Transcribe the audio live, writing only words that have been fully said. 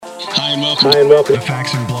Hi and welcome to the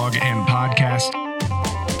Faxon Blog and Podcast.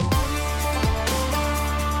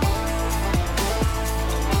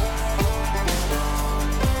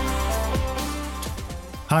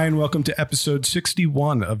 Hi, and welcome to episode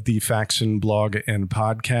 61 of the Faxon Blog and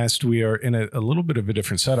Podcast. We are in a little bit of a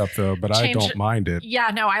different setup, though, but I don't mind it.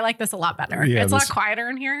 Yeah, no, I like this a lot better. Yeah, it's a lot quieter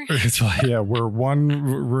in here. We're one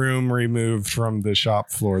room removed from the shop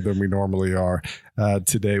floor than we normally are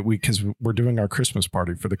today, because we're doing our Christmas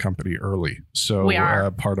party for the company early. So we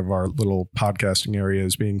are. Part of our little podcasting area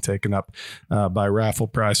is being taken up by raffle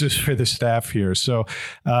prizes for the staff here. So,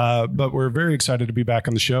 but we're very excited to be back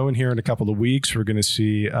on the show. And here in a couple of weeks, we're going to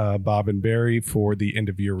see Bob and Barry for the end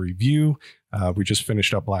of year review. We just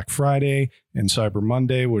finished up Black Friday and Cyber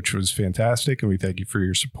Monday, which was fantastic. And we thank you for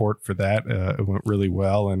your support for that. It went really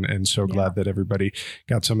well. And so glad that everybody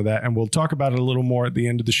got some of that. And we'll talk about it a little more at the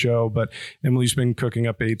end of the show. But Emily's been cooking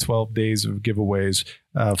up 12 days of giveaways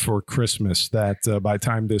for Christmas that by the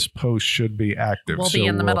time this post should be active. We'll be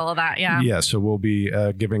in the middle of that. Yeah. Yeah. So we'll be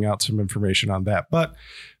giving out some information on that. But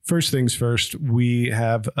first things first, we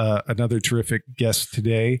have another terrific guest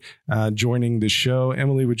today joining the show.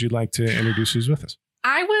 Emily, would you like to introduce who's with us?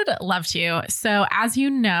 I would love to. So as you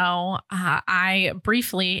know, I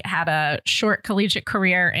briefly had a short collegiate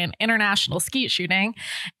career in international skeet shooting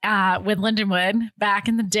with Lindenwood back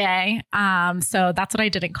in the day. So that's what I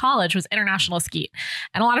did in college, was international skeet.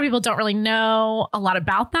 And a lot of people don't really know a lot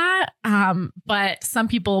about that. But some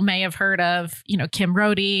people may have heard of, Kim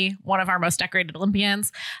Rhode, one of our most decorated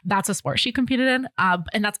Olympians. That's a sport she competed in.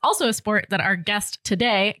 And that's also a sport that our guest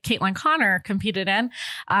today, Caitlin Connor, competed in.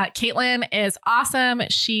 Caitlin is awesome.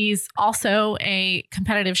 She's also a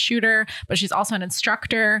competitive shooter, but she's also an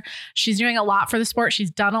instructor. She's doing a lot for the sport. She's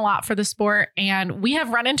done a lot for the sport. And we have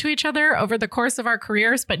run into each other over the course of our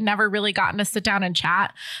careers, but never really gotten to sit down and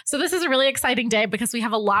chat. So this is a really exciting day because we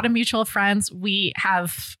have a lot of mutual friends. We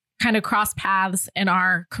have kind of crossed paths in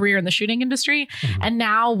our career in the shooting industry. Mm-hmm. And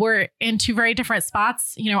now we're in two very different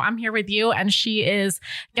spots. I'm here with you, and she is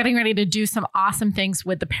getting ready to do some awesome things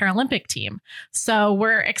with the Paralympic team. So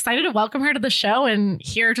we're excited to welcome her to the show and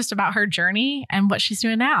hear just about her journey and what she's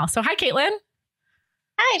doing now. So hi, Caitlin.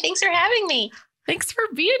 Hi, thanks for having me. Thanks for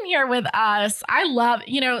being here with us. I love,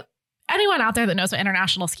 anyone out there that knows what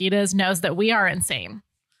international skeet is knows that we are insane.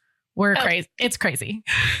 We're crazy. It's crazy.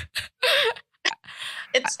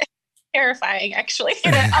 It's terrifying, actually.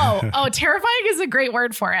 Terrifying is a great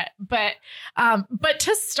word for it. But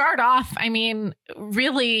to start off,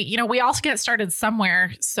 really, we also get started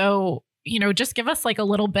somewhere. So, just give us like a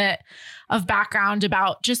little bit of background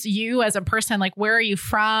about just you as a person. Like, where are you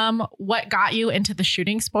from? What got you into the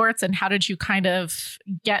shooting sports? And how did you kind of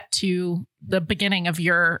get to the beginning of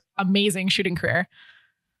your amazing shooting career?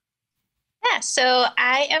 Yeah, so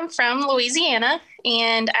I am from Louisiana,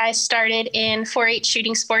 and I started in 4-H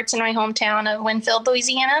shooting sports in my hometown of Winfield,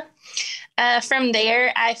 Louisiana. From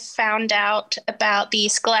there, I found out about the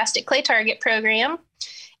Scholastic Clay Target program,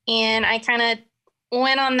 and I kind of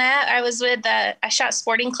went on that. I was with, I shot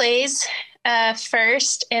sporting clays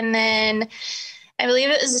first, and then I believe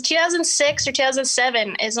it was 2006 or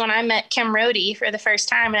 2007 is when I met Kim Rhode for the first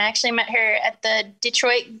time, and I actually met her at the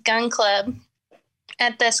Detroit Gun Club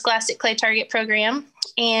at the Scholastic Clay Target program.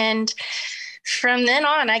 And from then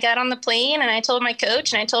on, I got on the plane and I told my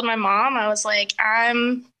coach and I told my mom, I was like,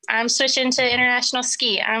 I'm switching to international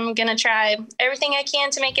ski. I'm going to try everything I can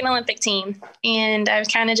to make an Olympic team. And I've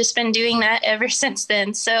kind of just been doing that ever since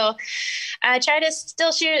then. So I try to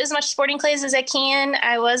still shoot as much sporting clays as I can.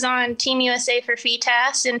 I was on Team USA for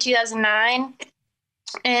FITAS in 2009.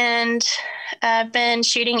 And I've been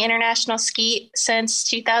shooting international skeet since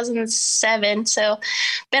 2007. So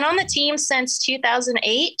been on the team since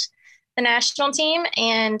 2008, the national team.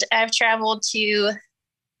 And I've traveled to,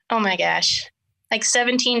 like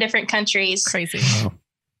 17 different countries. Crazy. Wow.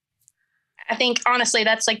 I think, honestly,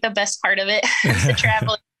 that's like the best part of it, is the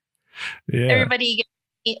travel. Yeah. Everybody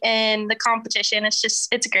in the competition.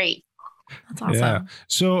 It's great. That's awesome. Yeah.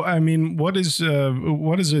 So, what is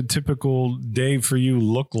a typical day for you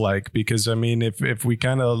look like? Because if we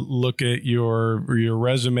kind of look at your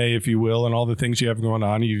resume, if you will, and all the things you have going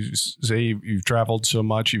on, you say you've traveled so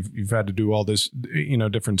much, you've had to do all this,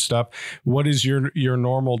 different stuff. What is your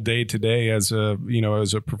normal day to day as a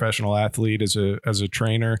professional athlete, as a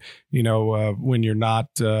trainer? When you're not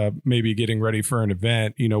maybe getting ready for an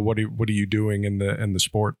event, what are you doing in the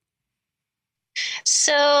sport?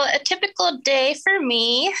 So a typical day for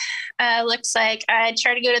me looks like I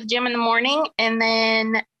try to go to the gym in the morning and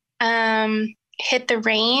then hit the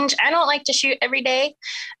range. I don't like to shoot every day.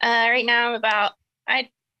 Right now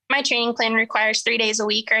my training plan requires 3 days a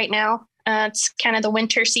week right now. It's kind of the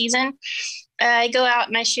winter season. I go out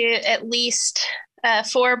and I shoot at least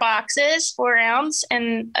 4 boxes, 4 rounds,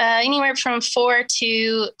 and anywhere from 4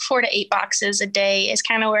 to 8 boxes a day is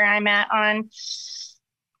kind of where I'm at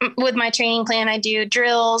with my training plan. I do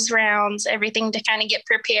drills, rounds, everything to kind of get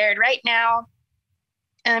prepared. Right now,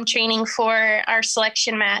 I'm training for our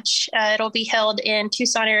selection match. It'll be held in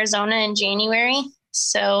Tucson, Arizona in January.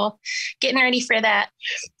 So getting ready for that.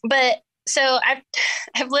 But so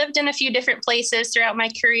I've lived in a few different places throughout my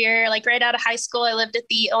career. Like right out of high school, I lived at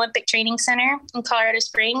the Olympic Training Center in Colorado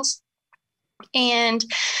Springs. And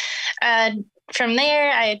from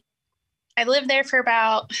there, I lived there for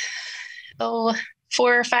about,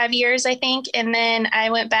 4 or 5 years, I think. And then I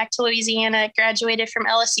went back to Louisiana, graduated from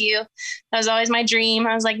LSU. That was always my dream.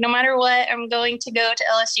 I was like, no matter what, I'm going to go to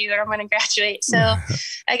LSU or I'm going to graduate. So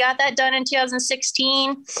I got that done in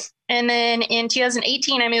 2016. And then in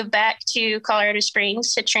 2018, I moved back to Colorado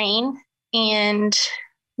Springs to train. And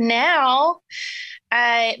now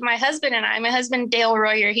my husband, Dale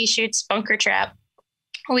Royer, he shoots bunker trap.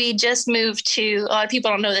 We just moved to, a lot of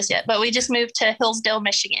people don't know this yet, but we just moved to Hillsdale,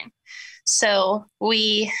 Michigan. So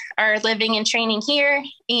we are living and training here,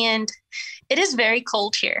 and it is very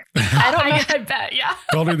cold here. I bet, yeah.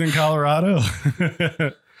 Colder than Colorado?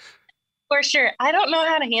 For sure. I don't know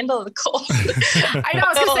how to handle the cold. I know. I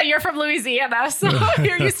was going to say, you're from Louisiana, so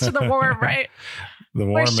you're used to the warm, right? The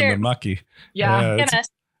warm and the mucky. Yeah.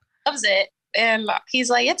 Loves it. And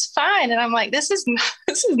he's like, it's fine. And I'm like, this is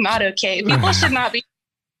not okay. People should not be.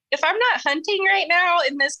 If I'm not hunting right now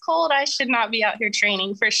in this cold, I should not be out here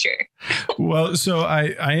training for sure. Well, so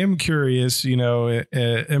I am curious,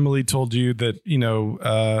 Emily told you that,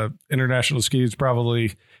 international ski is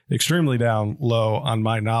probably extremely down low on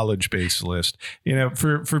my knowledge base list.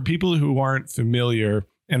 For people who aren't familiar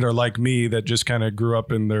and are like me, that just kind of grew up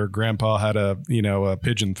and their grandpa had a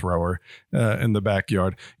pigeon thrower in the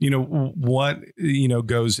backyard. What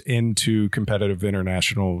goes into competitive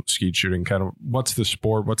international skeet shooting? Kind of what's the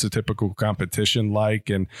sport? What's a typical competition like?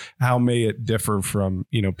 And how may it differ from,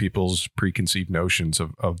 people's preconceived notions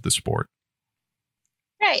of the sport?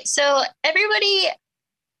 Right. So everybody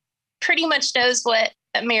pretty much knows what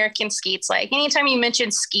American skeet's like. Anytime you mention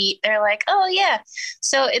skeet, they're like, oh yeah.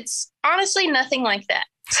 So it's honestly nothing like that.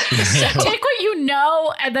 So, take what you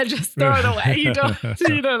know and then just throw it away. You don't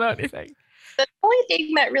know anything. The only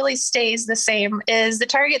thing that really stays the same is the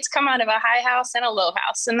targets come out of a high house and a low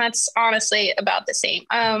house, and that's honestly about the same.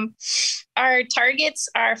 Our targets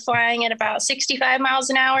are flying at about 65 miles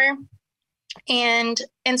an hour, and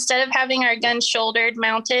instead of having our gun shouldered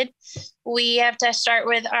mounted, we have to start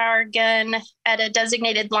with our gun at a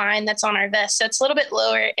designated line that's on our vest. So it's a little bit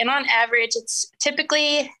lower. And on average, it's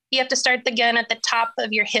typically you have to start the gun at the top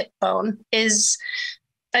of your hip bone is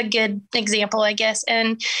a good example, I guess.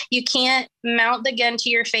 And you can't mount the gun to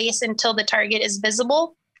your face until the target is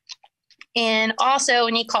visible. And also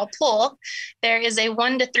when you call pull, there is a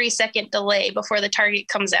 1 to 3 second delay before the target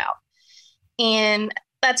comes out. And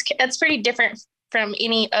that's pretty different from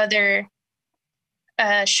any other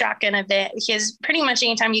shotgun event, because pretty much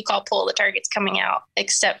anytime you call pull, the target's coming out,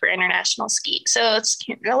 except for international skeet. So it's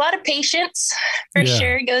a lot of patience for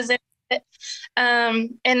sure goes into it.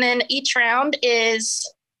 And then each round is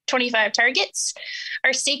 25 targets.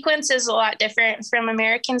 Our sequence is a lot different from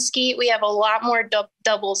American skeet. We have a lot more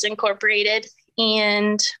doubles incorporated,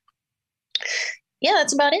 and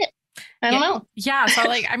that's about it. I don't know. Yeah. So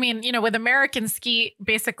with American skeet,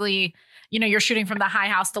 basically, you're shooting from the high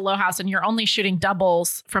house to low house, and you're only shooting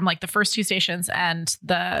doubles from like the first 2 stations and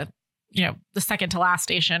the second to last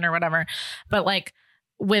station or whatever. But like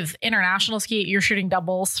with international skeet, you're shooting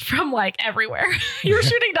doubles from like everywhere. You're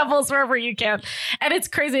shooting doubles wherever you can. And it's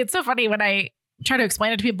crazy. It's so funny when I try to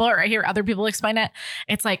explain it to people, or I hear other people explain it.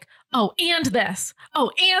 It's like, oh, and this. Oh,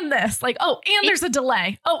 and this. Like, oh, and there's a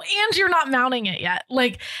delay. Oh, and you're not mounting it yet.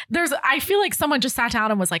 Like I feel like someone just sat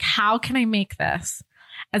down and was like, how can I make this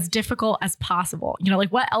as difficult as possible?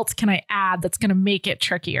 What else can I add that's going to make it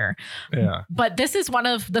trickier? Yeah. But this is one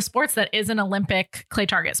of the sports that is an Olympic clay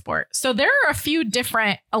target sport. So there are a few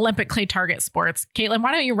different Olympic clay target sports. Caitlin,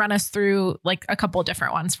 why don't you run us through like a couple of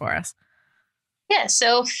different ones for us? Yeah.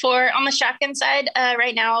 So on the shotgun side,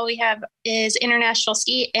 right now all we have is international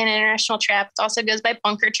skeet and international trap. It also goes by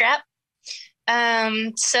bunker trap.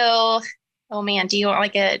 Oh man, do you want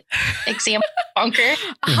like an example of bunker?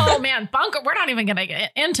 Oh man, bunker. We're not even going to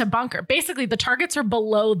get into bunker. Basically, the targets are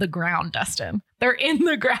below the ground, Dustin. They're in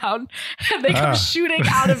the ground and they come shooting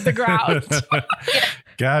out of the ground.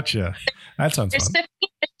 Gotcha. That sounds fun.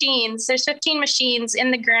 There's 15 machines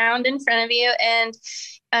in the ground in front of you. And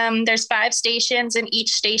There's 5 stations, and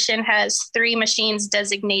each station has 3 machines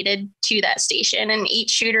designated to that station. And each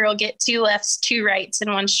shooter will get 2 lefts, 2 rights,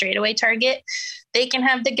 and 1 straightaway target. They can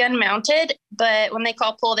have the gun mounted, but when they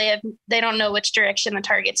call pull, they don't know which direction the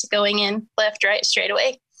target's going in, left, right,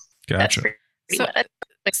 straightaway. Gotcha. That's a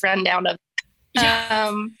quick rundown of.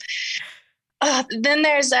 Then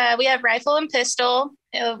there's we have rifle and pistol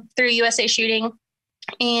through USA Shooting,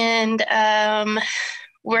 and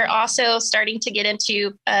we're also starting to get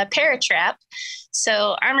into Paratrap.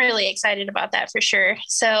 So I'm really excited about that for sure.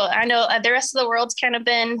 So I know the rest of the world's kind of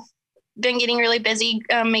been getting really busy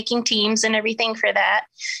making teams and everything for that.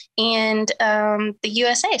 And the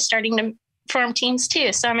USA is starting to form teams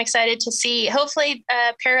too. So I'm excited to see, hopefully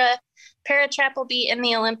Paratrap will be in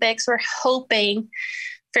the Olympics. We're hoping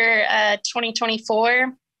for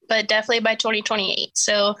 2024, but definitely by 2028.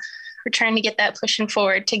 So we're trying to get that pushing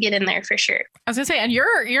forward to get in there for sure. I was gonna say, and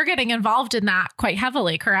you're getting involved in that quite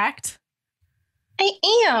heavily, correct? I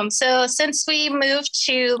am. So since we moved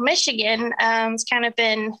to Michigan, it's kind of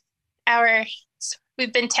been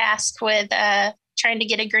we've been tasked with trying to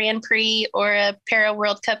get a Grand Prix or a Para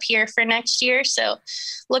World Cup here for next year. So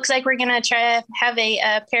looks like we're gonna try to have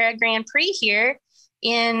a Para Grand Prix here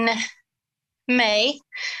in May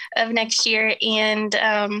of next year. And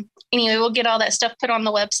anyway, we'll get all that stuff put on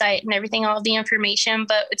the website and everything, all the information,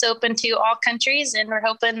 but it's open to all countries. And we're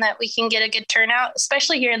hoping that we can get a good turnout,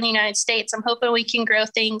 especially here in the United States. I'm hoping we can grow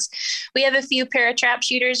things. We have a few Paratrap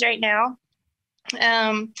shooters right now.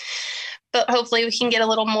 But hopefully we can get a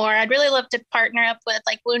little more. I'd really love to partner up with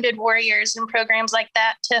like Wounded Warriors and programs like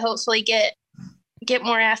that to hopefully get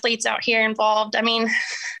more athletes out here involved. I mean,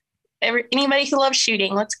 anybody who loves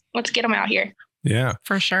shooting, let's get them out here. Yeah,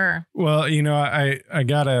 for sure. Well, I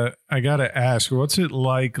gotta ask, what's it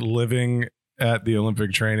like living at the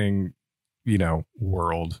Olympic training,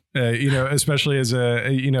 world, especially as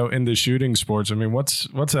in the shooting sports? I mean, what's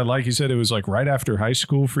that like? You said it was like right after high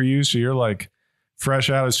school for you. So you're like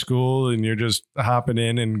fresh out of school and you're just hopping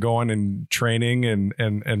in and going and training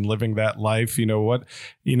and living that life. Are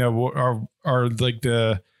like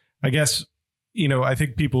I guess, I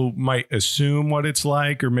think people might assume what it's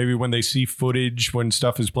like, or maybe when they see footage, when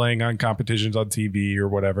stuff is playing on competitions on TV or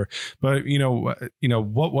whatever. But,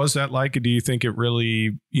 what was that like? Do you think it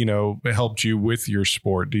really, it helped you with your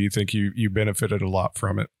sport? Do you think you benefited a lot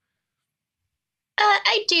from it?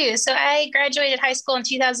 I do. So I graduated high school in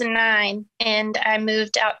 2009 and I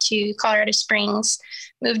moved out to Colorado Springs,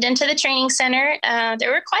 moved into the training center.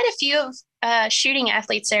 There were quite a few of shooting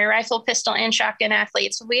athletes there, rifle, pistol, and shotgun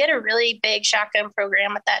athletes. We had a really big shotgun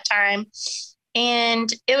program at that time.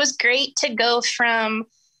 And it was great to go from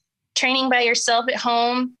training by yourself at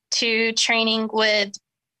home to training with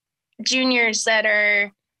juniors that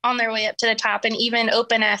are on their way up to the top, and even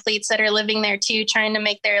open athletes that are living there too, trying to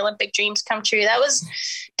make their Olympic dreams come true. That was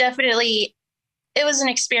definitely, it was an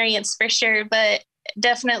experience for sure, but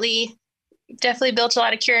definitely built a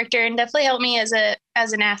lot of character and definitely helped me as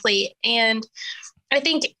an athlete. And I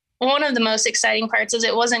think one of the most exciting parts is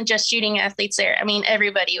it wasn't just shooting athletes there. I mean,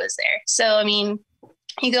 everybody was there. So, I mean,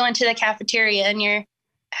 you go into the cafeteria and you're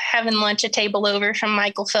having lunch a table over from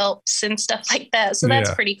Michael Phelps and stuff like that. So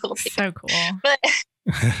that's pretty cool too. So cool. But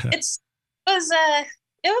it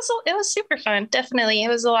was super fun. Definitely. It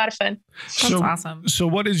was a lot of fun. That's awesome. So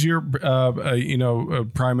what is your,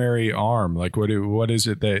 primary arm? Like what is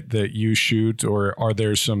it that you shoot, or are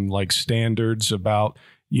there some like standards about,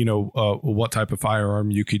 what type of firearm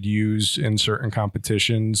you could use in certain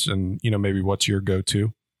competitions, and, maybe what's your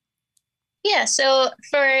go-to? Yeah. So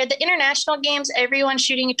for the international games, everyone's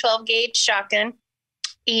shooting a 12 gauge shotgun,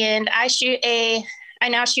 and I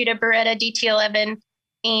now shoot a Beretta DT11.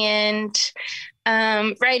 And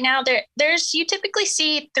right now you typically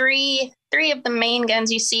see three of the main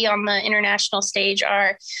guns you see on the international stage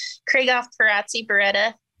are Krieghoff, Perazzi,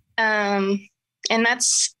 Beretta. And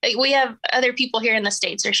we have other people here in the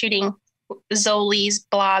States are shooting Zolis,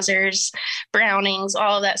 Blazers, Brownings,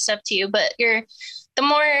 all of that stuff too. But the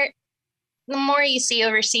more you see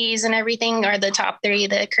overseas and everything are the top 3,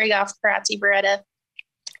 the Krieghoff, Perazzi, Beretta.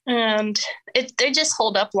 And they just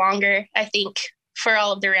hold up longer, I think, for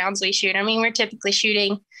all of the rounds we shoot. I mean, we're typically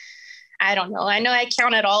shooting, I don't know. I know I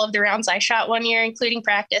counted all of the rounds I shot one year, including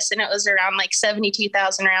practice, and it was around like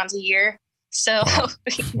 72,000 rounds a year. So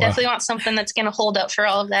we definitely want something that's going to hold up for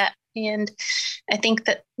all of that. And I think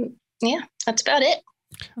that, that's about it.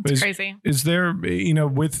 That's crazy. Is there, I know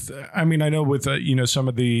with, some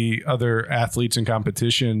of the other athletes and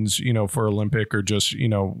competitions, for Olympic or just,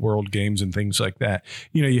 world games and things like that,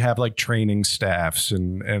 you have like training staffs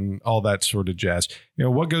and all that sort of jazz.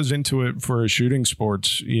 What goes into it for a shooting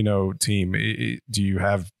sports, team? Do you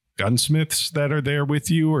have gunsmiths that are there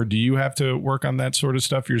with you, or do you have to work on that sort of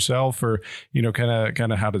stuff yourself, or,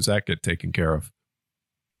 kind of how does that get taken care of?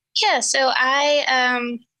 Yeah, so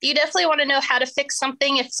you definitely want to know how to fix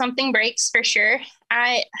something if something breaks, for sure.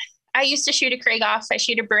 I used to shoot a Krieghoff. I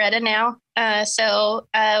shoot a Beretta now. So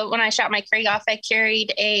when I shot my Krieghoff, I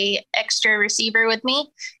carried a extra receiver with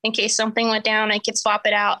me in case something went down. I could swap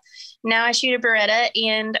it out. Now I shoot a Beretta,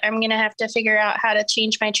 and I'm going to have to figure out how to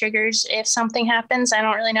change my triggers if something happens. I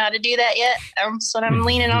don't really know how to do that yet. That's what I'm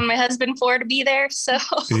leaning on my husband for, to be there. So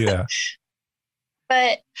yeah.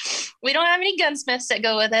 But we don't have any gunsmiths that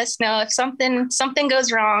go with us. No, if something goes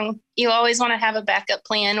wrong, you always want to have a backup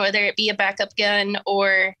plan, whether it be a backup gun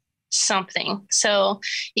or something. So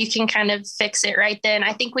you can kind of fix it right then.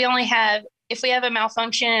 I think if we have a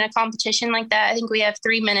malfunction in a competition like that, I think we have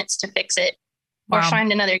 3 minutes to fix it or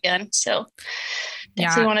find another gun. So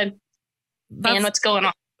definitely want to plan what's going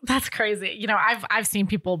on. That's crazy. I've seen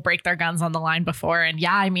people break their guns on the line before. And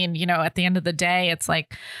at the end of the day, it's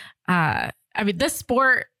like, this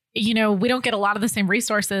sport, we don't get a lot of the same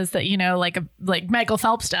resources that, like Michael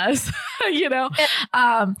Phelps does, and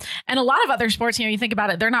a lot of other sports, you think about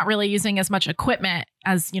it, they're not really using as much equipment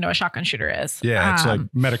as, a shotgun shooter is. Yeah. It's like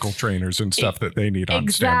medical trainers and stuff that they need on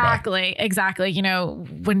standby. Exactly.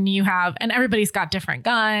 When you have, and everybody's got different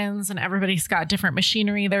guns and everybody's got different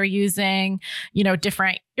machinery they're using,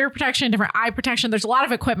 different ear protection, different eye protection. There's a lot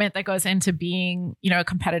of equipment that goes into being, a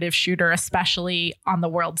competitive shooter, especially on the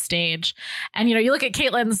world stage. And, you look at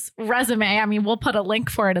Caitlin's resume, we'll put a link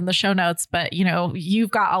for it in the show notes, but, you've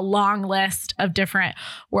got a long list of different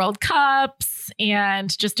World Cups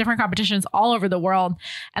and just different competitions all over the world.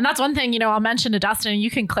 And that's one thing, I'll mention to Dustin, and you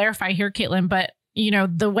can clarify here, Caitlin, but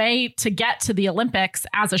the way to get to the Olympics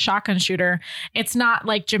as a shotgun shooter, it's not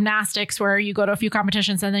like gymnastics where you go to a few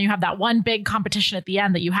competitions and then you have that one big competition at the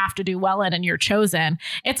end that you have to do well in and you're chosen.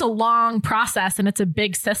 It's a long process and it's a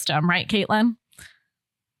big system, right, Caitlin?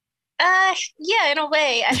 Yeah, in a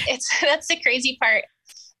way. That's the crazy part.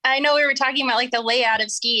 I know we were talking about like the layout of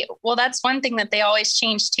ski. Well, that's one thing that they always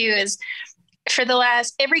change too, is for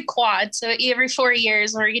every quad. So every 4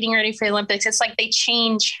 years when we're getting ready for the Olympics, it's like they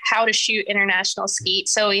change how to shoot international skeet.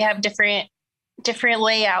 So we have different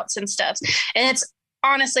layouts and stuff. And it's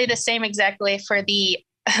honestly the same exact way for the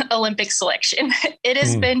Olympic selection. It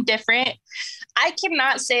has been different. I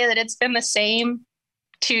cannot say that it's been the same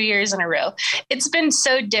 2 years in a row. It's been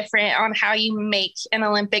so different on how you make an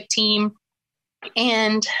Olympic team.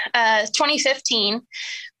 And 2015,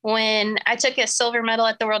 when I took a silver medal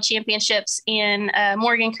at the World Championships, and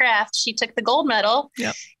Morgan Kraft, she took the gold medal.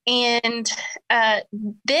 Yep. And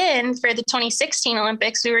then for the 2016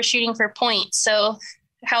 Olympics, we were shooting for points. So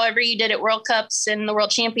however you did at World Cups and the World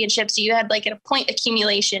Championships, you had like a point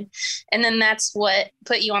accumulation. And then that's what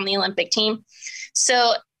put you on the Olympic team.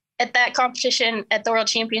 So at that competition at the World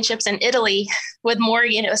Championships in Italy with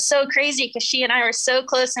Morgan, it was so crazy because she and I were so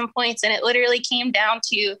close in points, and it literally came down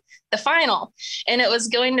to the final, and it was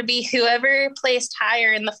going to be whoever placed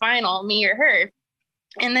higher in the final, me or her.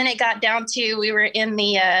 And then it got down to, we were in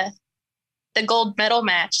the gold medal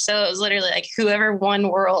match. So it was literally like whoever won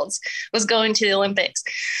worlds was going to the Olympics.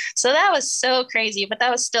 So that was so crazy, but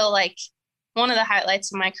that was still like one of the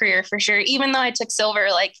highlights of my career for sure. Even though I took silver,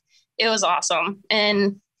 like it was awesome.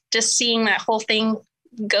 And just seeing that whole thing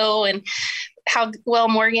go and how well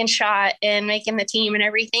Morgan shot and making the team and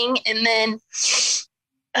everything. And then,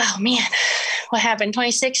 oh man, what happened?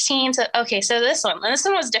 2016. So this one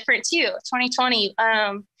was different too. 2020.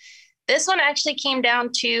 This one actually came down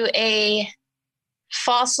to a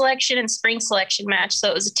fall selection and spring selection match. So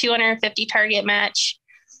it was a 250 target match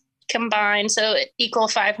combined. So equal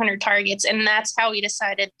 500 targets. And that's how we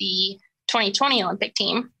decided the 2020 Olympic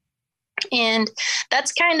team. And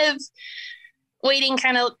that's kind of waiting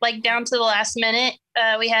kind of like down to the last minute.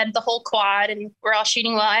 We had the whole quad and we're all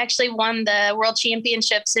shooting well. I actually won the World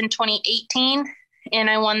Championships in 2018, and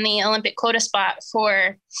I won the Olympic quota spot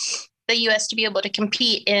for the U.S. to be able to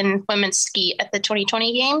compete in women's skeet at the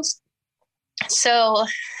 2020 games. So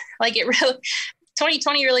like it really,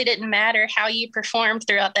 2020 really didn't matter how you performed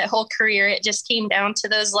throughout that whole career. It just came down to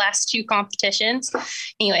those last 2 competitions.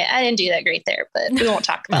 Anyway, I didn't do that great there, but we won't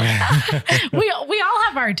talk about that. we all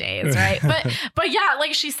have our days, right? But yeah,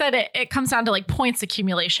 like she said, it comes down to like points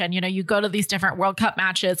accumulation. You go to these different World Cup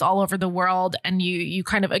matches all over the world, and you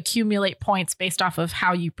kind of accumulate points based off of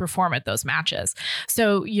how you perform at those matches.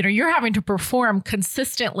 So, you're having to perform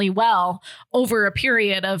consistently well over a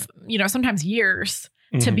period of, sometimes years,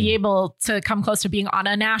 to be able to come close to being on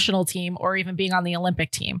a national team or even being on the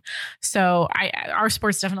Olympic team. So our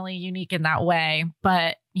sport's definitely unique in that way.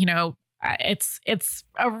 But, it's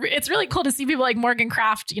really cool to see people like Morgan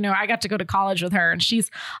Kraft. I got to go to college with her, and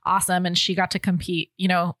she's awesome. And she got to compete,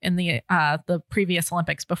 in the previous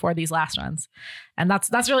Olympics before these last ones. And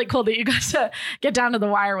that's really cool that you got to get down to the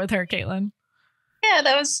wire with her, Caitlin. Yeah,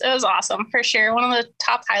 it was awesome for sure. One of the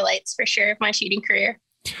top highlights for sure of my shooting career.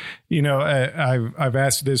 I've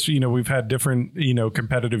asked this, we've had different,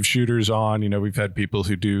 competitive shooters on, we've had people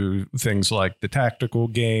who do things like the tactical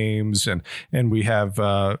games, and we have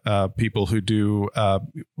people who do,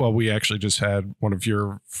 we actually just had one of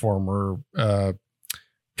your former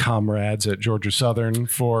comrades at Georgia Southern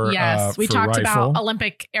for we for talked rifle. about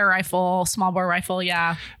Olympic air rifle, small bore rifle.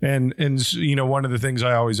 Yeah. And one of the things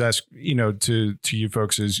I always ask, to you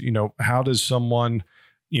folks is, how does someone,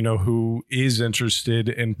 who is interested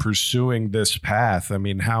in pursuing this path, I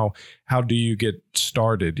mean, how do you get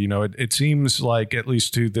started? It seems like, at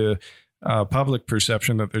least to the public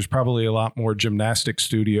perception, that there's probably a lot more gymnastic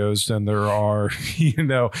studios than there are,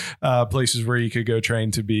 places where you could go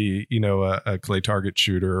train to be, a clay target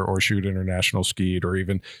shooter or shoot international skeet or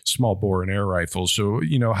even small bore and air rifles. So,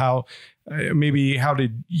 how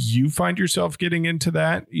did you find yourself getting into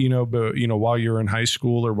that, while you're in high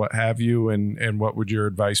school or what have you? And what would your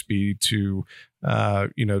advice be to,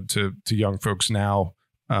 to young folks now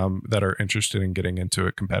that are interested in getting into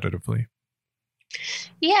it competitively?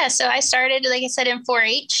 Yeah, so I started, like I said, in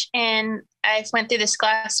 4-H, and I went through the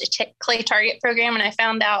Scholastic Clay Target program, and I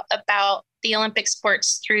found out about the Olympic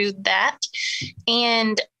sports through that.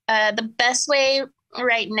 And the best way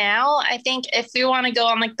right now, I think, if you want to go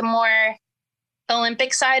on like the more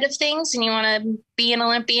Olympic side of things and you want to be an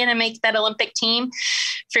Olympian and make that Olympic team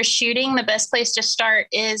for shooting, the best place to start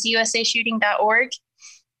is usashooting.org.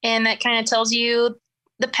 And that kind of tells you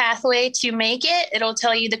the pathway to make it. It'll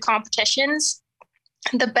tell you the competitions.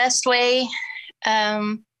 The best way,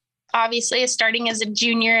 obviously, is starting as a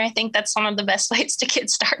junior. I think that's one of the best ways to get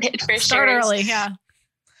started for Start sure. early, yeah.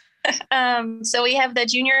 So we have the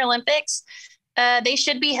Junior Olympics. They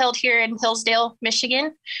should be held here in Hillsdale,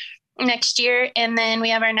 Michigan next year. And then we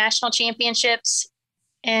have our national championships.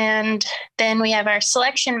 And then we have our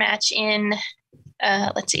selection match in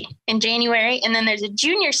January. And then there's a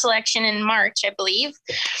junior selection in March, I believe.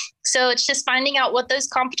 So it's just finding out what those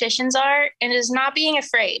competitions are and is not being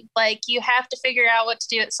afraid. Like, you have to figure out what to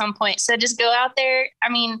do at some point. So just go out there. I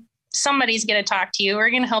mean, somebody's going to talk to you.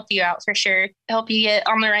 We're going to help you out for sure. Help you get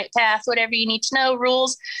on the right path, whatever you need to know,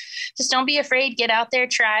 rules. Just don't be afraid. Get out there,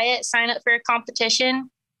 try it, sign up for a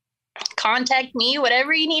competition, contact me,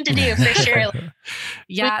 whatever you need to do for sure.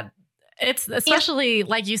 Yeah. It's especially,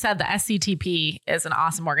 like you said, the SCTP is an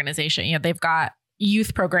awesome organization. They've got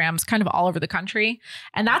youth programs kind of all over the country.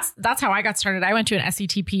 And that's how I got started. I went to an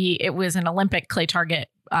SCTP. It was an Olympic clay target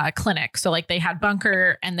clinic. So like they had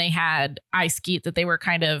bunker and they had ice skeet that they were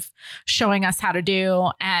kind of showing us how to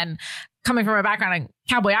do. And coming from a background in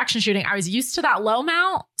cowboy action shooting, I was used to that low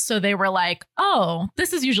mount. So they were like, oh,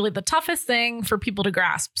 this is usually the toughest thing for people to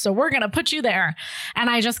grasp. So we're going to put you there. And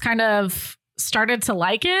I just kind of started to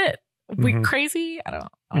like it. Crazy. I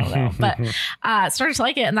don't know, but started to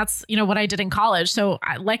like it. And that's, what I did in college. So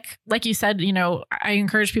like you said, I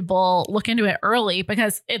encourage people look into it early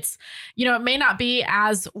because it's, it may not be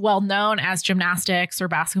as well known as gymnastics or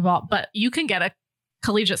basketball, but you can get a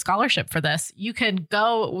collegiate scholarship for this. You can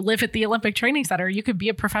go live at the Olympic Training Center. You could be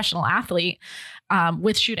a professional athlete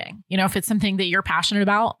with shooting. If it's something that you're passionate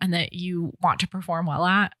about and that you want to perform well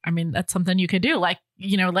at, I mean, that's something you could do. Like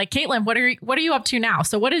Caitlin, what are you up to now?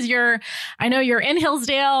 So what is I know you're in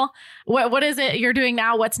Hillsdale. What is it you're doing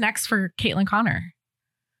now? What's next for Caitlin Connor?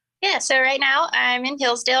 Yeah, so right now I'm in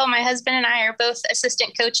Hillsdale. My husband and I are both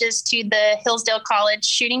assistant coaches to the Hillsdale College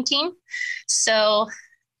shooting team. So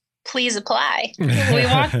please apply. We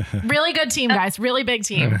want really good team, guys. Really big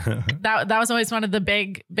team. That was always one of the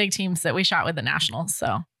big teams that we shot with the Nationals.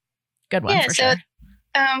 So good one for sure.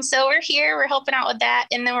 So we're here. We're helping out with that,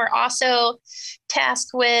 and then we're also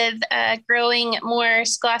tasked with growing more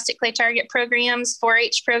Scholastic Clay Target programs,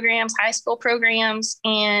 4-H programs, high school programs,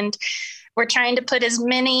 and we're trying to put as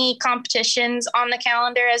many competitions on the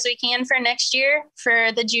calendar as we can for next year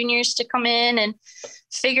for the juniors to come in and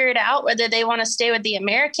figure it out, whether they want to stay with the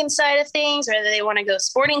American side of things, whether they want to go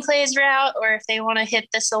sporting clays route, or if they want to hit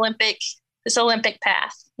this Olympic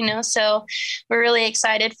path, so we're really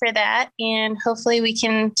excited for that. And hopefully we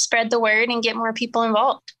can spread the word and get more people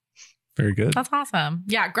involved. Very good. That's awesome.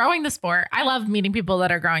 Yeah. Growing the sport. I love meeting people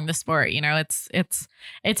that are growing the sport.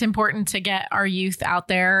 It's important to get our youth out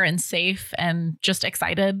there and safe and just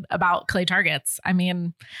excited about clay targets. I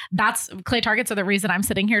mean, clay targets are the reason I'm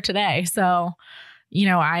sitting here today. So,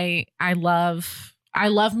 I love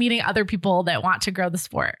meeting other people that want to grow the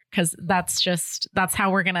sport, because that's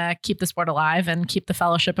how we're going to keep the sport alive and keep the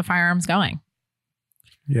Fellowship of Firearms going.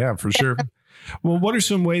 Yeah, for sure. Well, what are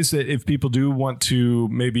some ways that if people do want to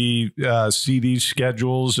maybe see these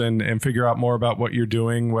schedules and figure out more about what you're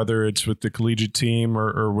doing, whether it's with the collegiate team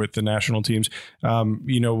or with the national teams,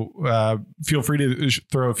 feel free to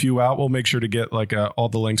throw a few out. We'll make sure to get all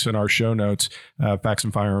the links in our show notes,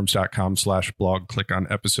 faxonfirearms.com/blog. Click on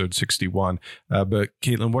episode 61. But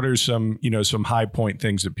Caitlin, what are some high point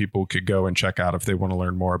things that people could go and check out if they want to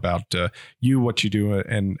learn more about what you do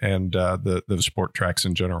and the sport tracks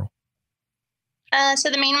in general? So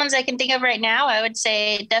the main ones I can think of right now, I would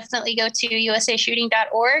say definitely go to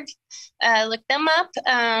usashooting.org. Look them up.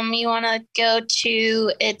 You want to go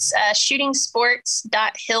to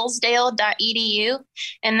shootingsports.hillsdale.edu,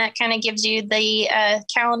 and that kind of gives you the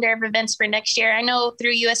calendar of events for next year. I know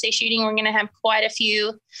through USA Shooting we're going to have quite a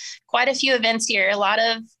few events here. A lot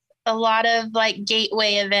of like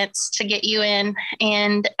gateway events to get you in,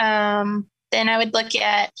 and then I would look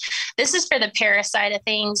at, this is for the para side of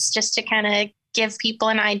things, just to kind of give people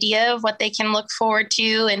an idea of what they can look forward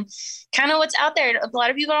to and kind of what's out there. A lot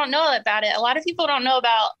of people don't know about it. A lot of people don't know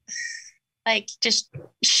about like just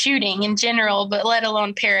shooting in general, but let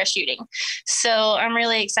alone parachuting. So I'm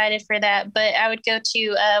really excited for that. But I would go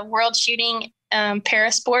to World Shooting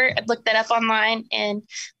Parasport. I'd look that up online, and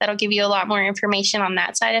that'll give you a lot more information on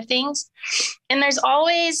that side of things. And there's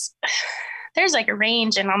like a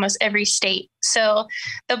range in almost every state. So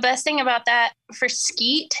the best thing about that for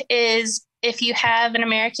skeet is if you have an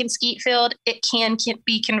American skeet field, it can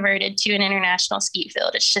be converted to an international skeet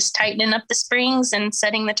field. It's just tightening up the springs and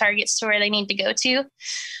setting the targets to where they need to go to.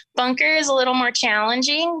 Bunker is a little more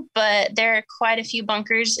challenging, but there are quite a few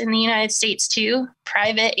bunkers in the United States too,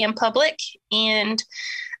 private and public. And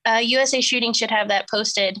USA Shooting should have that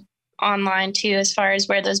posted online too, as far as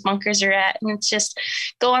where those bunkers are at. And it's just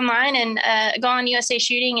go online and go on USA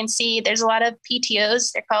Shooting and see there's a lot of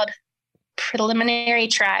PTOs. They're called preliminary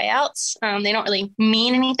tryouts. They don't really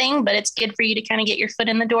mean anything, but it's good for you to kind of get your foot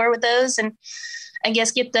in the door with those, and I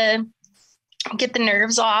guess get the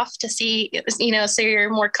nerves off to see, so you're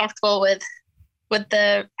more comfortable with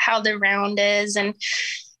how the round is and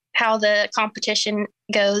how the competition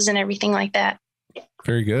goes and everything like that.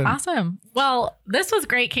 Very good. Awesome. Well, this was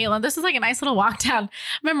great, Caitlin. This was like a nice little walk down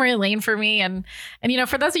memory lane for me. And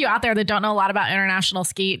for those of you out there that don't know a lot about international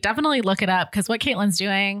skeet, definitely look it up, because what Caitlin's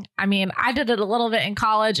doing, I mean, I did it a little bit in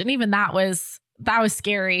college, and even that was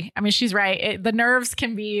scary. I mean, she's right. The nerves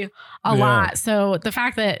can be a lot. So the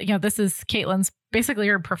fact that, this is Caitlin's basically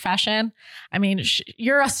your profession. I mean,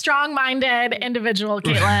 you're a strong-minded individual,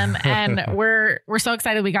 Caitlin, and we're so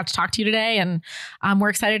excited we got to talk to you today. And we're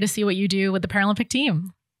excited to see what you do with the Paralympic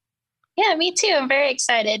team. Yeah, me too. I'm very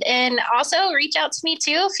excited. And also reach out to me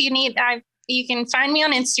too. If you need, you can find me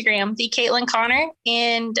on Instagram, the Caitlin Connor.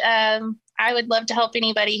 And I would love to help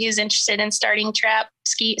anybody who's interested in starting trap,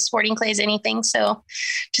 skeet, sporting clays, anything. So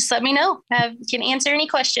just let me know. Can answer any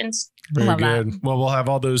questions. Very good. Well, we'll have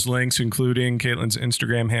all those links, including Caitlin's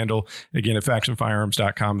Instagram handle, again, at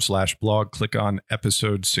faxonfirearms.com/blog. Click on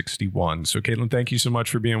episode 61. So Caitlin, thank you so much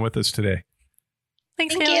for being with us today.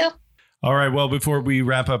 Thank you. All right. Well, before we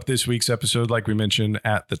wrap up this week's episode, like we mentioned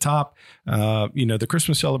at the top, the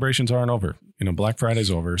Christmas celebrations aren't over. Black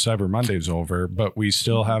Friday's over, Cyber Monday's over, but we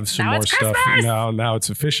still have some more stuff. Now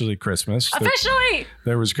it's officially Christmas. Officially.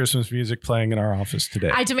 There was Christmas music playing in our office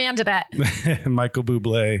today. I demanded it. Michael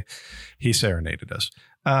Bublé, he serenaded us.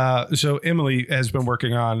 So Emily has been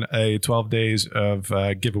working on a 12 days of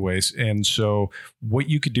giveaways. And so what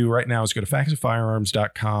you could do right now is go to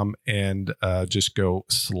faxonfirearms.com and just go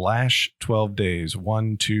 /12 days,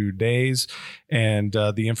 1-2 days. And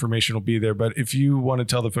the information will be there. But if you want to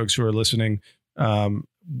tell the folks who are listening,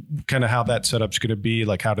 kind of how that setup's going to be,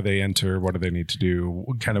 like how do they enter? What do they need to do?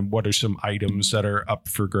 Kind of what are some items that are up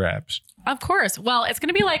for grabs? Of course. Well, it's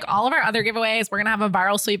going to be like all of our other giveaways. We're going to have a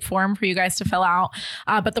viral sweep form for you guys to fill out.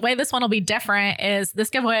 But the way this one will be different is this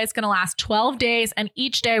giveaway is going to last 12 days, and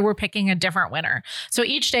each day we're picking a different winner. So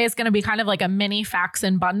each day is going to be kind of like a mini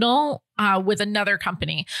Faxon bundle with another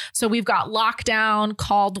company. So we've got Lockdown,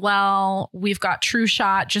 Caldwell, we've got True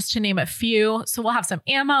Shot, just to name a few. So we'll have some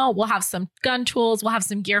ammo, we'll have some gun tools, we'll have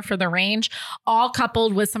some gear for the range, all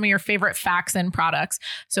coupled with some of your favorite Faxon products.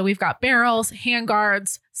 So we've got barrels,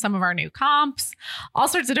 handguards, some of our new comps, all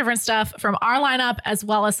sorts of different stuff from our lineup, as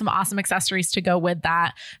well as some awesome accessories to go with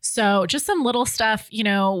that. So just some little stuff, you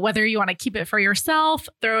know, whether you want to keep it for yourself,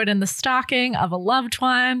 throw it in the stocking of a loved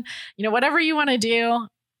one, you know, whatever you want to do.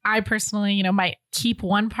 I personally, you know, might keep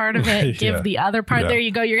one part of it, give the other part. There you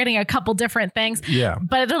go. You're getting a couple different things. Yeah.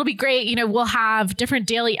 But it'll be great. You know, we'll have different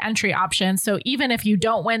daily entry options. So even if you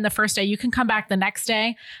don't win the first day, you can come back the next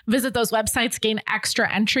day, visit those websites, gain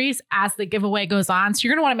extra entries as the giveaway goes on. So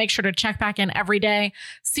you're going to want to make sure to check back in every day,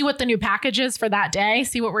 see what the new package is for that day,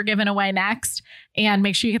 see what we're giving away next, and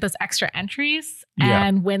make sure you get those extra entries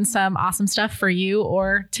and win some awesome stuff for you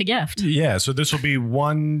or to gift. Yeah. So this will be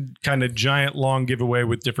one kind of giant long giveaway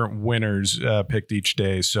with different winners picked each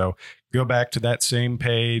day. So go back to that same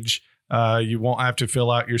page. You won't have to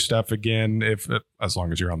fill out your stuff again as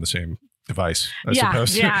long as you're on the same device, I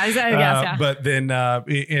suppose. Yeah, exactly. But then,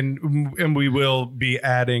 and we will be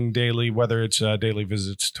adding daily, whether it's daily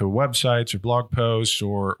visits to websites or blog posts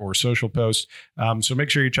or social posts. So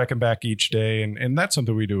make sure you're checking back each day. And that's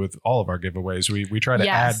something we do with all of our giveaways. We try to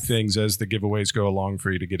add things as the giveaways go along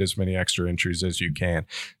for you to get as many extra entries as you can.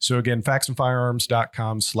 So again,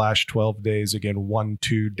 faxonfirearms.com/12 days. Again,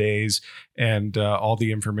 12 days. And all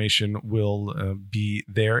the information will be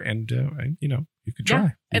there. And, you know, you could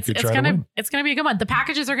try. It's gonna be a good one. The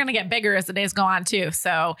packages are gonna get bigger as the days go on too.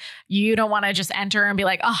 So you don't want to just enter and be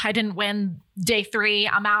like, oh, I didn't win day 3,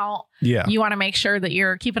 I'm out. Yeah. You want to make sure that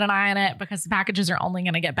you're keeping an eye on it because the packages are only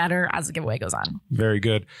going to get better as the giveaway goes on. Very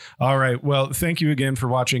good. All right. Well, thank you again for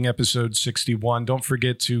watching episode 61. Don't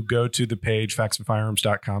forget to go to the page,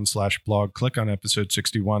 faxonfirearms.com/blog. Click on episode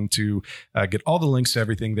 61 to get all the links to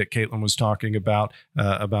everything that Caitlin was talking about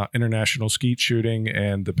international skeet shooting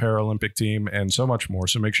and the Paralympic team and so much more.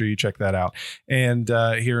 So make sure you check that out. And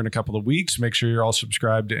here in a couple of weeks, make sure you're all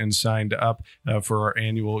subscribed and signed up for our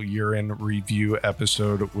annual year-end review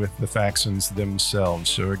episode with the Faxons themselves.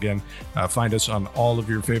 So again, find us on all of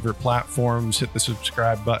your favorite platforms, hit the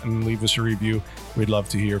subscribe button, leave us a review. We'd love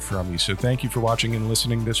to hear from you. So thank you for watching and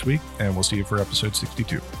listening this week, and we'll see you for episode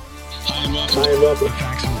 62. Hi, and welcome to the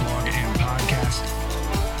Faxon blog and podcast.